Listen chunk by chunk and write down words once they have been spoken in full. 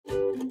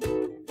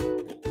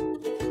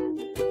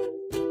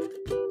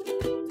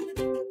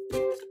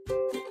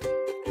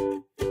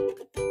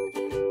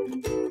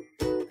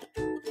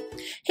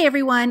Hey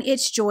everyone,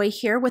 it's Joy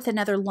here with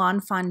another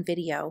lawnfawn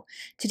video.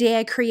 Today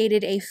I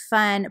created a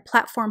fun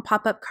platform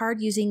pop-up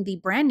card using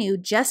the brand new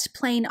Just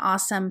Plain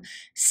Awesome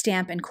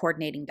stamp and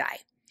coordinating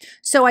die.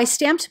 So I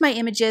stamped my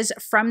images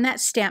from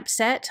that stamp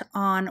set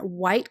on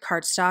white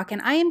cardstock,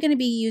 and I am going to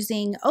be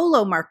using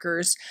Olo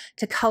markers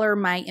to color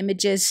my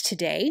images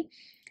today.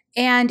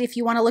 And if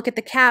you want to look at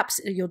the caps,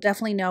 you'll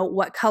definitely know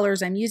what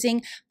colors I'm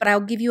using, but I'll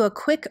give you a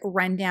quick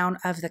rundown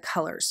of the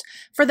colors.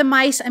 For the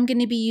mice, I'm going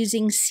to be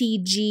using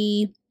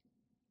CG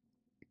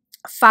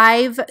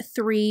 5,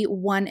 3,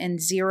 1,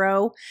 and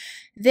 0.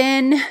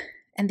 Then,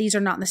 and these are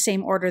not in the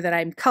same order that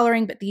I'm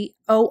coloring, but the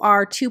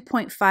OR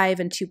 2.5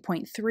 and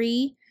 2.3,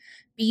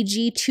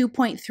 BG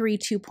 2.3,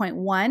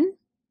 2.1,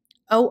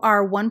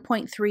 OR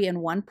 1.3 and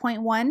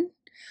 1.1,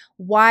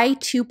 Y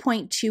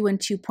 2.2 and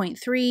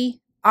 2.3,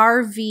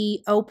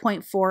 RV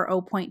 0.4,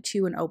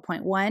 0.2, and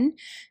 0.1,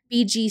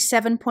 BG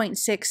 7.6,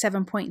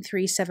 7.3,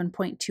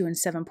 7.2,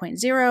 and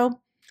 7.0,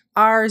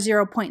 R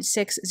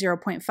 0.6,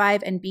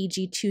 0.5, and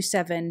BG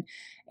 2.7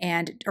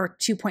 and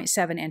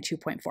 2.7 and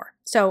 2.4.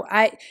 So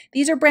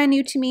these are brand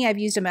new to me. I've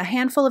used them a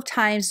handful of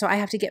times, so I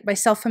have to get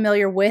myself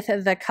familiar with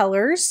the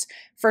colors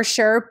for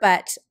sure.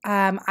 But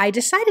I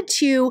decided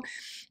to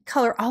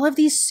color all of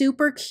these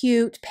super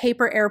cute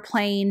paper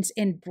airplanes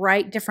in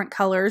bright different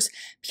colors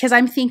because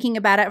I'm thinking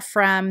about it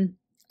from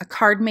a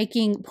card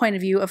making point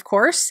of view, of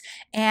course,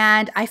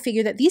 and I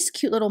figure that these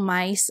cute little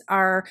mice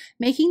are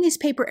making these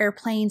paper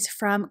airplanes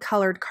from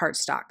colored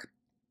cardstock.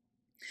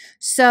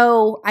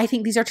 So I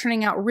think these are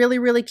turning out really,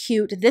 really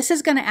cute. This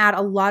is going to add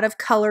a lot of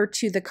color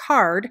to the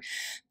card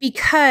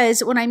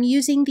because when I'm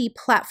using the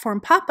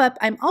platform pop-up,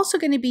 I'm also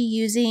going to be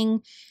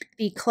using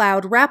the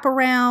cloud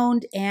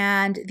wraparound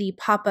and the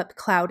pop-up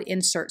cloud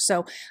insert.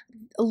 So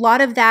a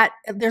lot of that,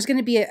 there's going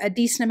to be a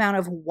decent amount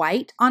of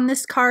white on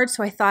this card,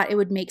 so I thought it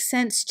would make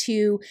sense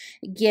to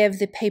give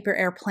the paper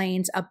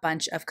airplanes a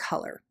bunch of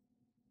color.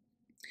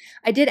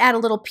 I did add a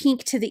little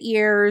pink to the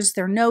ears.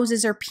 Their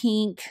noses are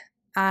pink.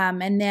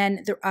 And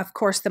then, of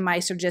course, the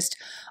mice are just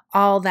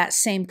all that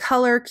same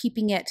color,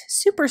 keeping it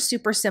super,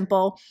 super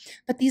simple.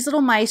 But these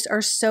little mice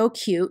are so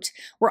cute.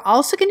 We're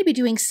also going to be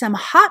doing some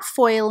hot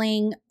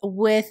foiling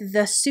with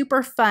the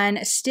super fun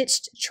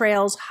Stitched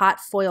Trails hot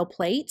foil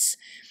plates.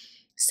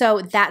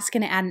 So that's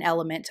going to add an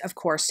element, of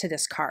course, to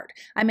this card.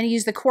 I'm going to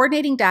use the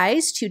coordinating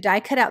dies to die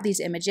cut out these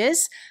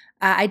images.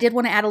 I did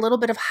want to add a little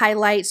bit of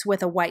highlights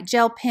with a white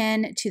gel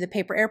pen to the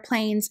paper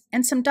airplanes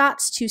and some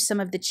dots to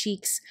some of the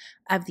cheeks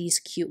of these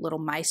cute little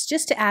mice,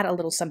 just to add a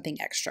little something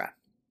extra.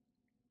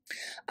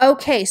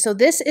 Okay, so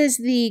this is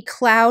the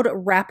cloud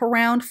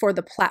wraparound for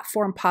the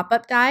platform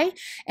pop-up die,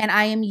 and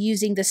I am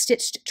using the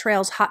Stitched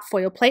Trails hot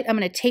foil plate. I'm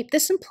going to tape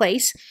this in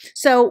place.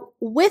 So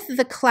with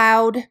the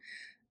cloud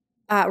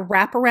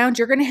wraparound,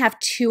 you're going to have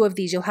two of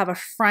these. You'll have a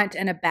front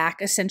and a back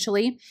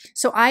essentially.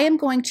 So I am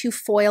going to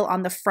foil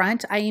on the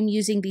front. I am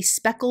using the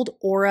speckled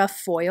Aura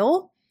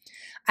foil.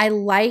 I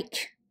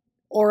like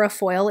Aura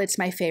foil, it's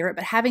my favorite,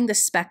 but having the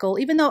speckle,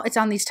 even though it's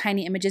on these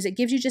tiny images, it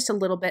gives you just a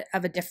little bit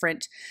of a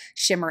different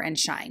shimmer and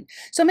shine.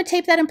 So I'm going to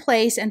tape that in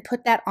place and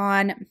put that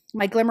on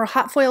my Glimmer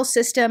hot foil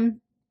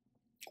system.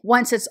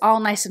 Once it's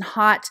all nice and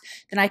hot,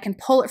 then I can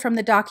pull it from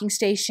the docking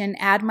station,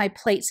 add my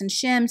plates and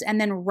shims,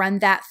 and then run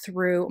that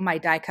through my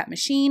die cut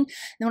machine.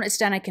 Then when it's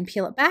done, I can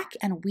peel it back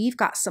and we've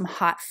got some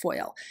hot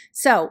foil.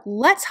 So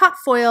let's hot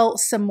foil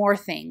some more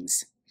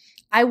things.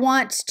 I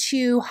want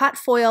to hot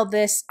foil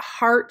this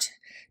heart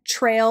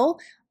trail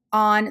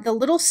on the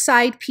little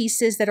side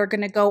pieces that are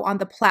going to go on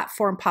the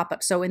platform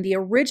pop-up. So in the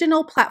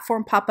original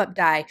platform pop-up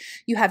die,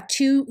 you have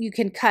you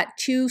can cut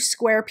two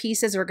square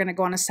pieces that are going to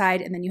go on a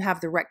side, and then you have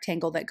the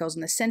rectangle that goes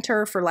in the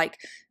center for like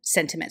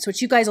sentiments,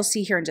 which you guys will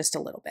see here in just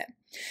a little bit.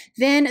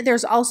 Then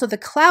there's also the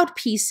cloud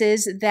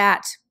pieces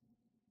that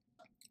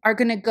are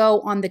going to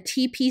go on the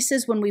T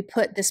pieces when we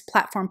put this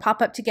platform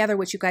pop-up together,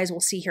 which you guys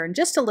will see here in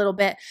just a little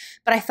bit.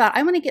 But I thought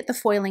I want to get the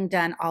foiling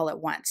done all at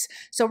once.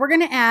 So we're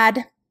going to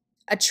add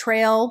a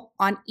trail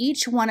on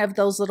each one of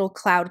those little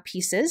cloud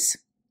pieces.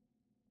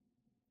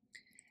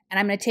 And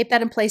I'm going to tape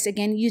that in place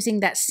again using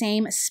that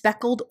same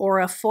speckled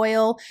Aura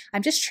foil.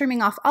 I'm just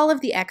trimming off all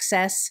of the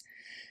excess.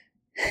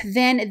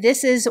 Then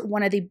this is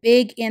one of the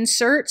big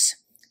inserts,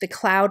 the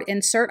cloud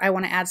insert. I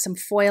want to add some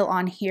foil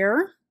on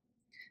here.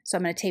 So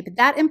I'm going to tape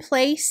that in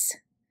place.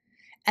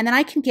 And then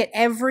I can get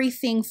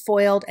everything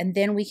foiled, and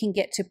then we can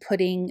get to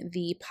putting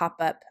the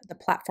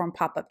platform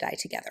pop-up die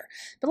together.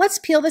 But let's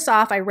peel this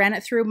off. I ran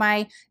it through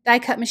my die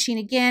cut machine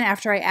again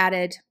after I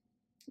added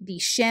the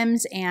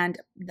shims and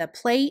the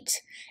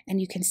plate, and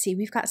you can see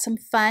we've got some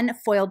fun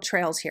foiled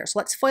trails here. So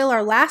let's foil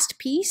our last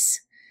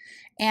piece.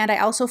 And I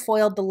also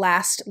foiled the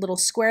last little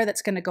square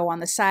that's going to go on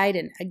the side.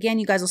 And again,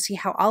 you guys will see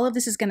how all of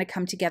this is going to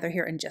come together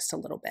here in just a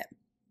little bit.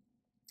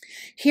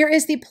 Here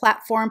is the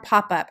platform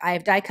pop-up. I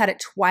have die cut it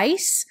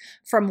twice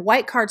from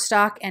white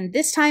cardstock, and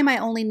this time I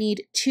only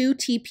need 2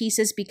 T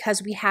pieces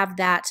because we have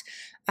that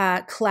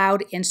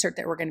cloud insert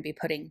that we're going to be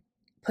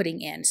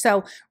putting in.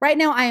 So right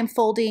now I am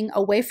folding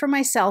away from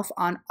myself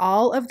on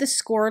all of the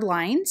score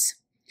lines.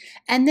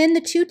 And then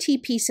the two T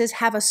pieces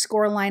have a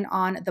score line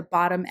on the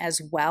bottom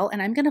as well,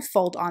 and I'm going to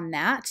fold on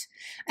that.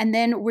 And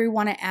then we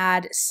want to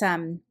add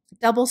some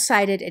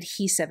double-sided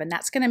adhesive, and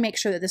that's going to make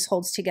sure that this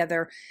holds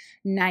together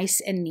nice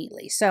and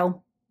neatly.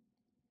 So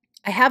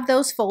I have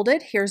those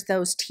folded. Here's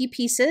those T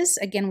pieces.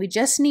 Again, we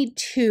just need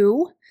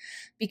two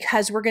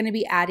because we're going to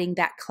be adding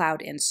that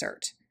cloud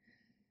insert.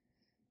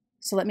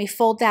 So let me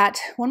fold that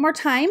one more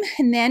time,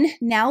 and then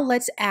now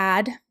let's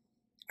add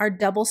our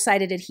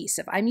double-sided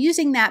adhesive. I'm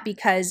using that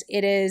because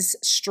it is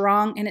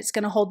strong and it's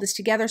going to hold this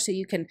together so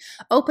you can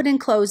open and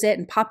close it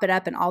and pop it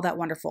up and all that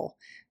wonderful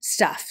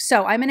stuff.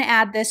 So I'm going to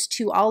add this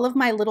to all of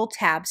my little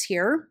tabs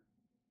here,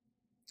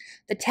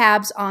 the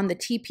tabs on the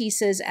T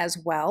pieces as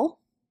well.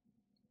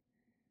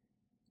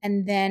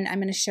 And then I'm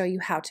going to show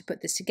you how to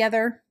put this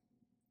together.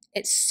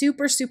 It's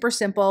super, super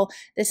simple.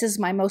 This is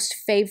my most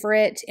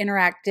favorite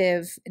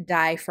interactive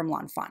die from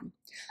lawnfawn.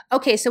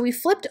 Okay, so we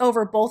flipped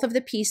over both of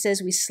the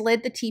pieces. We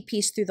slid the T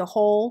piece through the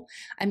hole.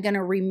 I'm going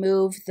to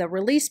remove the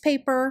release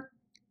paper,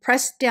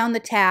 press down the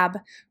tab,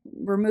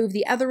 remove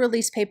the other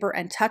release paper,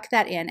 and tuck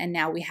that in, and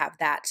now we have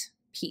that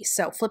piece.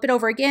 So flip it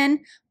over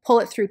again, pull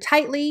it through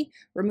tightly,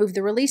 remove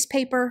the release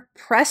paper,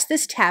 press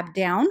this tab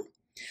down,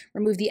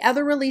 remove the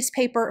other release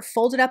paper,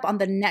 fold it up on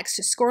the next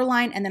score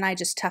line, and then I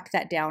just tuck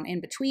that down in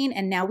between,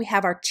 and now we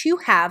have our two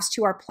halves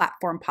to our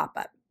platform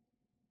pop-up.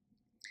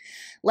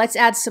 Let's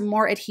add some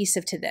more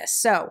adhesive to this.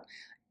 So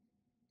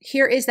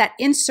here is that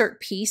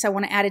insert piece. I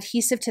want to add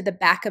adhesive to the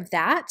back of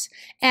that.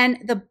 And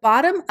the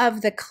bottom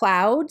of the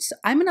clouds,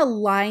 I'm going to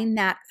line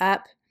that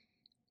up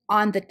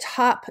on the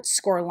top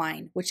score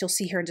line, which you'll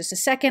see here in just a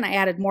second. I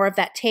added more of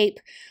that tape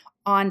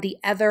on the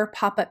other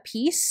pop-up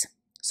piece.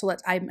 So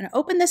I'm going to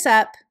open this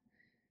up,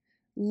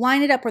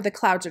 line it up where the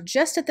clouds are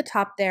just at the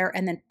top there,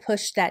 and then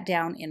push that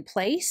down in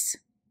place.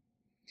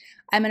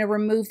 I'm going to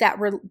remove that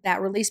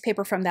release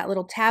paper from that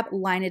little tab,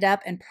 line it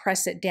up, and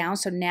press it down.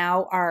 So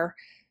now our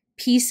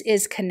piece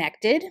is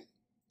connected.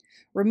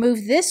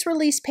 Remove this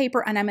release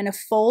paper, and I'm going to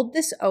fold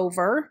this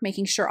over,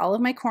 making sure all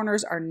of my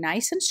corners are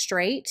nice and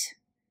straight.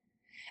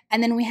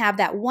 And then we have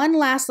that one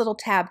last little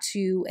tab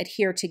to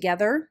adhere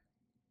together.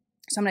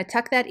 So I'm going to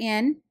tuck that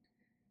in,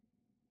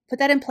 put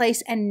that in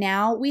place, and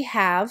now we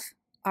have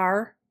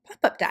our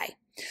pop-up die.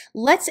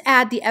 Let's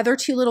add the other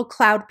two little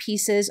cloud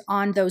pieces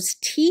on those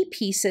T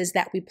pieces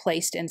that we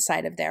placed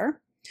inside of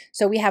there.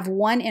 So we have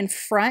one in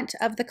front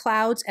of the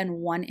clouds and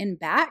one in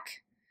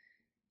back.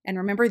 And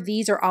remember,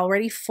 these are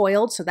already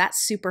foiled, so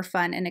that's super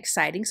fun and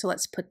exciting. So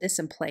let's put this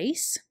in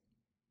place.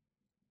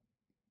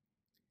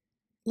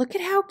 Look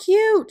at how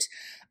cute.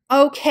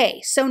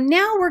 Okay, so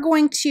now we're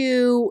going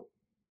to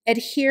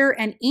adhere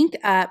and ink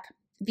up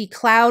the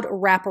cloud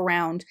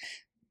wraparound.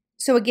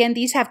 So again,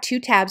 these have two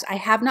tabs. I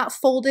have not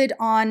folded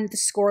on the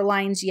score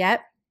lines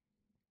yet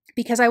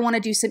because I want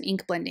to do some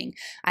ink blending.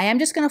 I am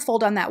just going to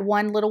fold on that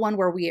one little one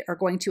where we are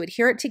going to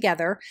adhere it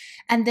together,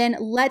 and then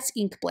let's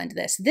ink blend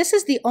this. This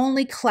is the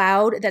only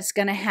cloud that's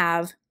going to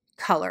have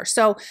color.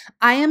 So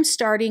I am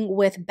starting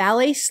with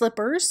ballet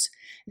slippers,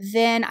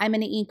 then I'm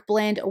going to ink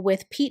blend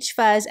with peach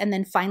fuzz, and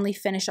then finally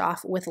finish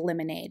off with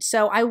lemonade.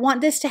 So I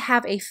want this to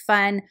have a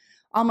fun,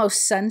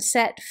 almost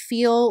sunset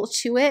feel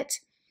to it.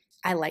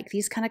 I like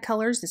these kind of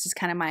colors. This is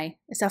kind of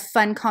it's a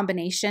fun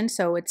combination,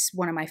 so it's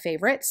one of my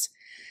favorites.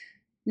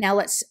 Now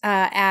let's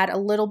add a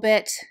little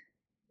bit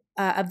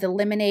of the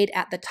lemonade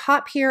at the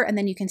top here, and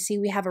then you can see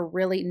we have a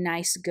really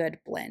nice, good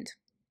blend.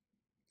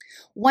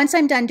 Once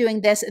I'm done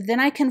doing this,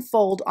 then I can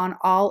fold on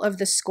all of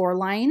the score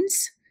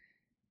lines,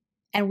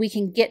 and we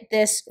can get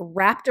this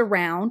wrapped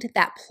around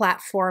that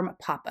platform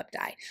pop-up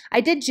die.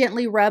 I did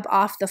gently rub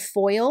off the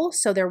foil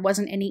so there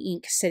wasn't any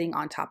ink sitting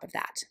on top of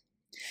that.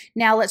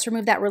 Now let's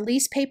remove that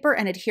release paper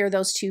and adhere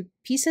those two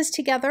pieces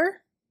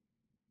together.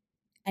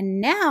 And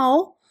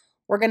now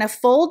we're going to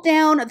fold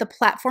down the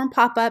platform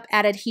pop-up,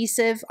 add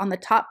adhesive on the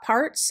top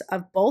parts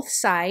of both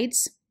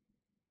sides.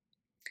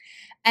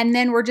 And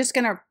then we're just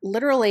going to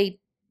literally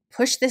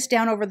push this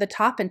down over the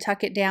top and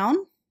tuck it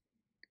down,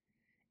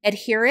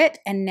 adhere it,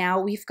 and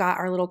now we've got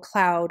our little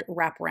cloud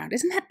wraparound.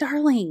 Isn't that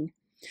darling?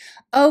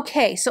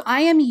 Okay, so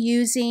I am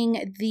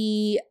using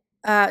the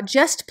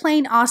Just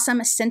Plain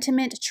Awesome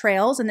Sentiment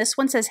Trails, and this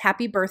one says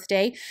happy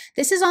birthday.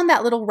 This is on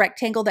that little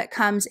rectangle that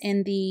comes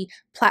in the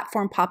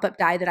platform pop-up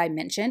die that I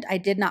mentioned. I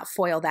did not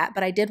foil that,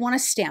 but I did want to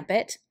stamp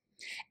it.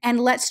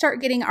 And let's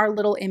start getting our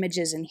little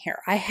images in here.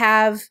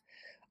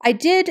 I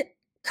did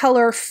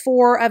color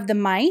 4 of the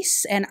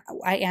mice, and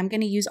I am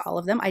going to use all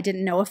of them. I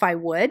didn't know if I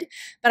would,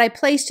 but I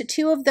placed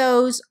 2 of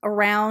those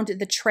around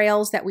the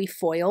trails that we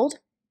foiled.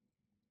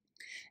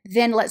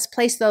 Then let's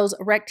place those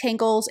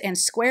rectangles and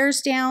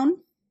squares down.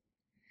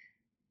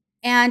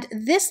 And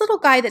this little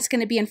guy that's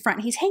going to be in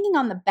front, he's hanging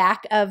on the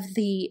back of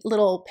the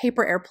little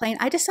paper airplane.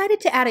 I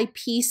decided to add a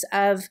piece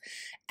of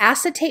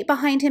acetate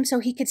behind him so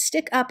he could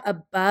stick up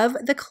above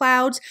the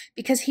clouds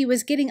because he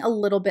was getting a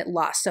little bit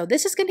lost. So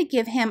this is going to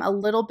give him a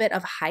little bit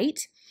of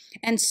height.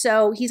 And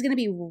so he's going to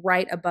be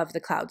right above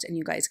the clouds. And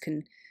you guys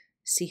can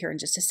see here in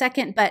just a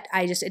second, but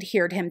I just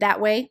adhered him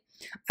that way.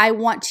 I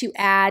want to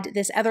add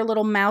this other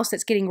little mouse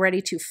that's getting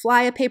ready to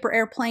fly a paper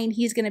airplane.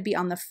 He's going to be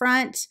on the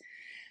front.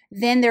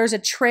 Then there's a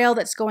trail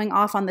that's going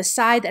off on the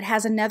side that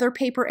has another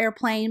paper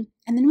airplane.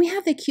 And then we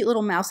have the cute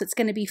little mouse that's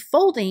going to be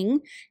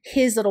folding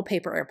his little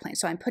paper airplane.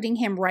 So I'm putting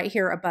him right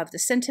here above the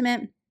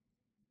sentiment.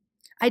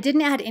 I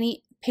didn't add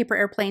any paper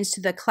airplanes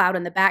to the cloud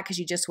in the back because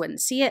you just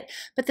wouldn't see it.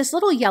 But this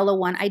little yellow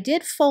one, I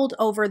did fold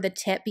over the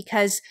tip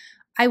because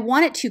I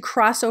want it to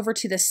cross over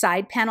to the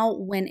side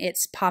panel when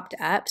it's popped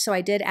up. So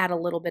I did add a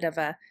little bit of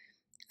a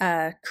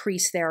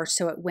crease there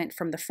so it went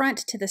from the front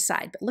to the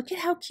side. But look at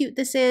how cute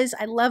this is.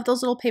 I love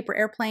those little paper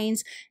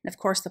airplanes. And of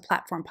course, the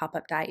platform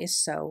pop-up die is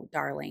so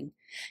darling.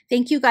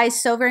 Thank you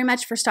guys so very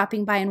much for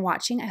stopping by and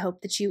watching. I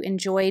hope that you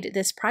enjoyed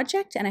this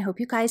project, and I hope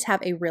you guys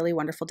have a really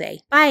wonderful day.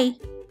 Bye.